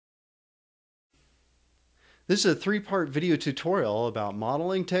This is a three-part video tutorial about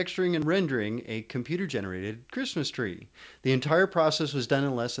modeling, texturing, and rendering a computer-generated Christmas tree. The entire process was done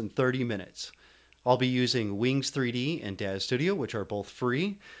in less than 30 minutes. I'll be using Wings 3D and DAZ Studio, which are both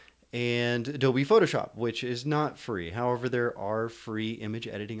free, and Adobe Photoshop, which is not free. However, there are free image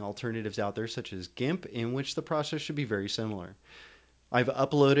editing alternatives out there, such as GIMP, in which the process should be very similar. I've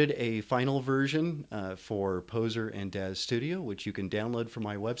uploaded a final version for Poser and DAZ Studio, which you can download from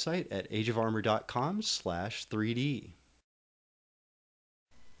my website at ageofarmor.com/3D.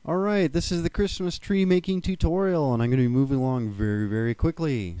 Alright, this is the Christmas tree making tutorial, and I'm going to be moving along very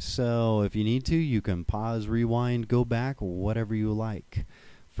quickly. So if you need to, you can pause, rewind, go back, whatever you like.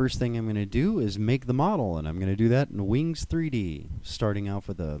 First thing I'm going to do is make the model, and I'm going to do that in Wings 3D. Starting off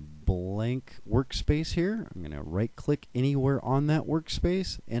with a blank workspace here. I'm going to right click anywhere on that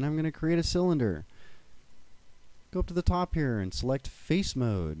workspace, and I'm going to create a cylinder. Go up to the top here and select face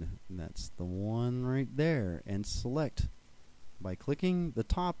mode. And that's the one right there, and select by clicking the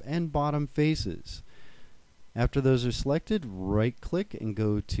top and bottom faces. After those are selected, right click and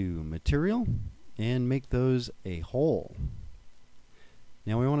go to material and make those a hole.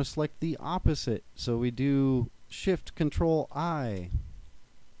 Now we want to select the opposite, so we do Shift Control I,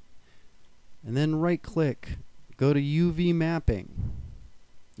 and then right click, go to UV mapping.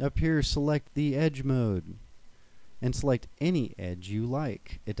 Up here select the edge mode and select any edge you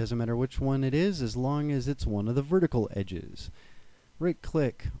like. It doesn't matter which one it is as long as it's one of the vertical edges. Right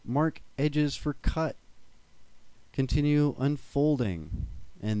click, mark edges for cut, continue unfolding,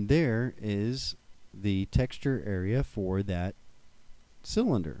 and there is the texture area for that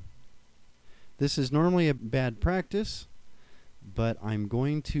cylinder. This is normally a bad practice, but I'm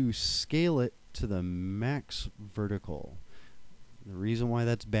going to scale it to the max vertical. The reason why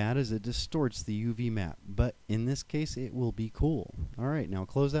that's bad is it distorts the UV map, but in this case it will be cool. Alright, now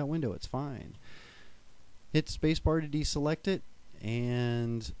close that window, it's fine. Hit spacebar to deselect it,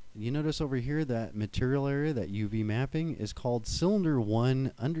 and you notice over here that material area, that UV mapping, is called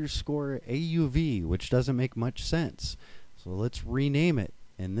cylinder1_AUV, which doesn't make much sense. So let's rename it,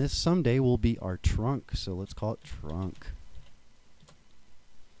 and this someday will be our trunk, so let's call it trunk.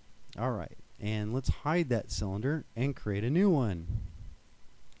 Alright, and let's hide that cylinder and create a new one.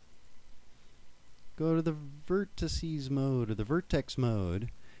 Go to the vertices mode, or the vertex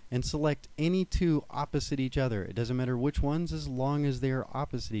mode, and select any two opposite each other. It doesn't matter which ones as long as they are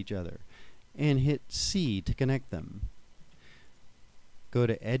opposite each other. And hit C to connect them. Go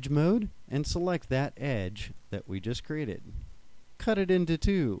to edge mode and select that edge that we just created. Cut it into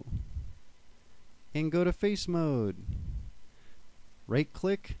two. And go to face mode. Right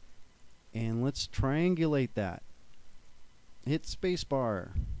click and let's triangulate that. Hit spacebar.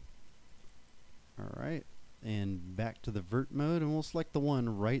 Alright, and back to the vert mode, and we'll select the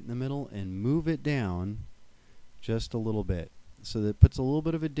one right in the middle and move it down just a little bit so that it puts a little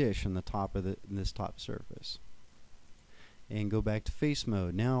bit of a dish on the top of this top surface. And go back to face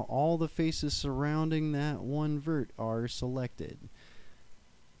mode. Now all the faces surrounding that one vert are selected.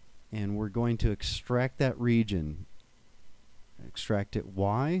 And we're going to extract that region. Extract it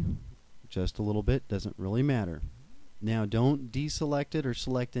Y, just a little bit, doesn't really matter. Now don't deselect it or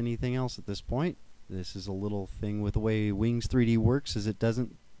select anything else at this point. This is a little thing with the way Wings 3D works, is it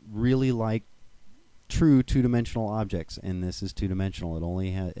doesn't really like true two-dimensional objects, and this is two-dimensional. It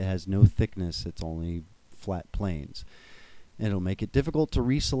only it has no thickness, it's only flat planes. And it'll make it difficult to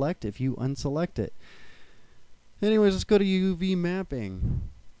reselect if you unselect it. Anyways, let's go to UV mapping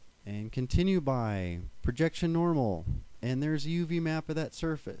and continue by projection normal, and there's a UV map of that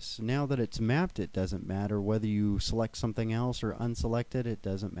surface. Now that it's mapped, it doesn't matter whether you select something else or unselect it, it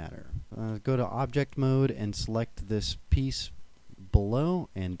doesn't matter. Go to object mode and select this piece below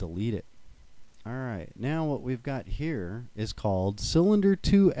and delete it. Alright, now what we've got here is called Cylinder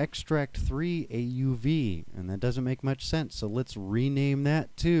 2 Extract 3 AUV, and that doesn't make much sense, so let's rename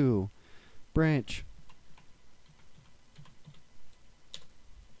that to branch.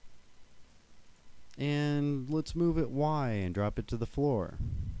 And let's move it Y and drop it to the floor.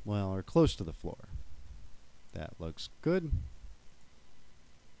 Well, or close to the floor. That looks good.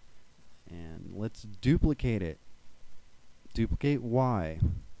 And let's duplicate it. Duplicate Y.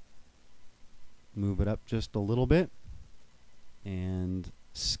 Move it up just a little bit. And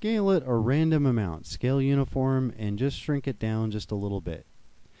scale it a random amount. Scale uniform and just shrink it down just a little bit.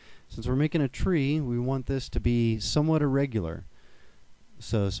 Since we're making a tree, we want this to be somewhat irregular.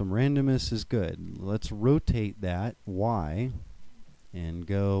 So some randomness is good. Let's rotate that Y and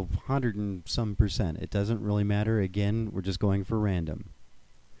go 100 and some percent. It doesn't really matter. Again, we're just going for random.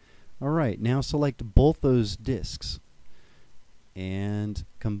 Alright, now select both those discs and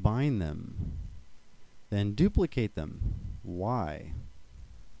combine them. Then duplicate them. Y.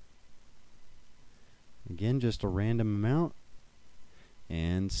 Again, just a random amount.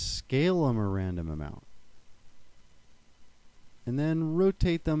 And scale them a random amount. And then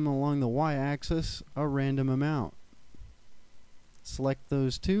rotate them along the y-axis a random amount. Select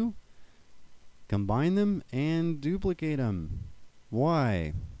those two, combine them, and duplicate them.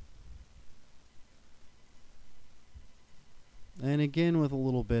 Y. And again with a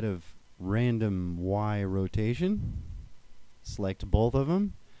little bit of random Y rotation. Select both of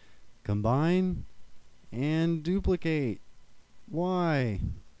them, combine, and duplicate. Y.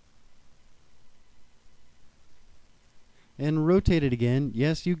 And rotate it again.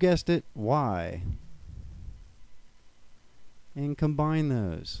 Yes, you guessed it. Y. And combine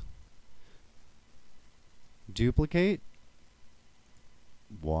those. Duplicate.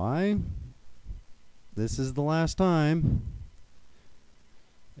 Y. This is the last time.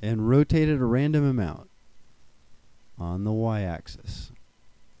 And rotate it a random amount on the y-axis.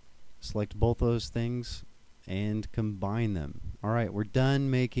 Select both those things and combine them. Alright, we're done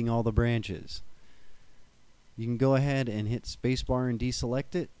making all the branches. You can go ahead and hit spacebar and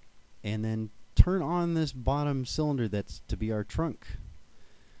deselect it, and then turn on this bottom cylinder that's to be our trunk.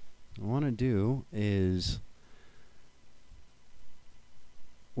 What I want to do is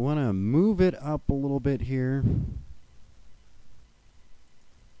want to move it up a little bit here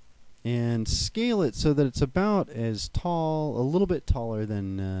and scale it so that it's about as tall, a little bit taller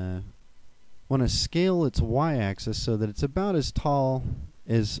than want to scale its y-axis so that it's about as tall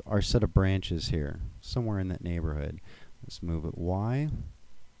as our set of branches here, somewhere in that neighborhood. Let's move it y.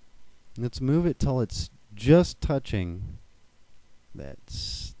 Let's move it till it's just touching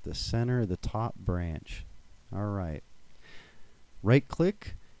that's the center of the top branch. Alright. Right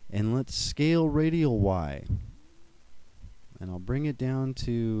click and let's scale radial y. And I'll bring it down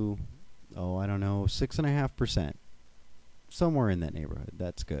to, oh, I don't know, 6.5%. Somewhere in that neighborhood.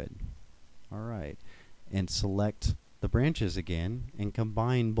 That's good. Alright. And select the branches again and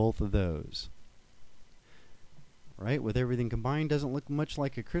combine both of those. Right, with everything combined, doesn't look much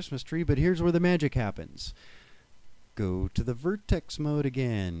like a Christmas tree, but here's where the magic happens. Go to the vertex mode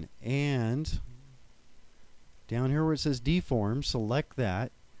again, and down here where it says deform, select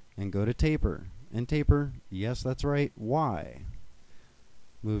that, and go to taper. And taper, yes, that's right, Y.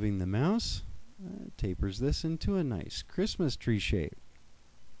 Moving the mouse, tapers this into a nice Christmas tree shape.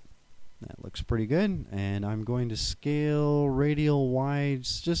 That looks pretty good, and I'm going to scale radial Y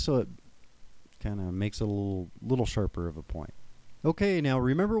just so it kind of makes it a little sharper of a point. Okay, now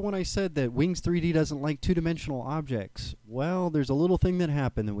remember when I said that Wings 3D doesn't like two-dimensional objects? Well, there's a little thing that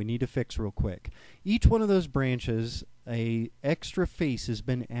happened that we need to fix real quick. Each one of those branches, a extra face has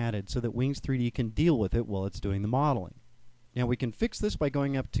been added so that Wings 3D can deal with it while it's doing the modeling. Now we can fix this by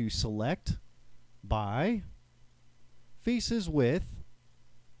going up to Select, by, Faces with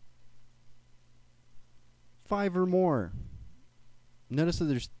 5 or more. Notice that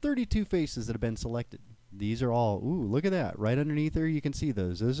there's 32 faces that have been selected. These are all, ooh, look at that. Right underneath there, you can see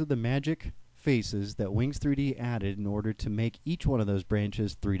those. Those are the magic faces that Wings 3D added in order to make each one of those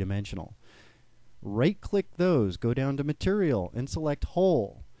branches three-dimensional. Right-click those, go down to Material, and select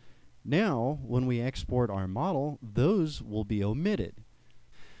Whole. Now, when we export our model, those will be omitted.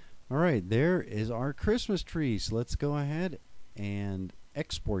 All right, there is our Christmas tree. So let's go ahead and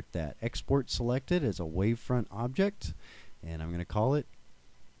export that. Export selected as a wavefront object. And I'm going to call it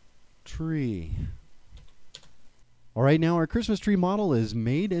tree. Alright, now our Christmas tree model is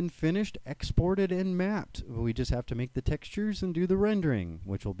made and finished, exported and mapped. We just have to make the textures and do the rendering,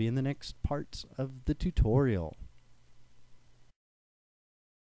 which will be in the next parts of the tutorial.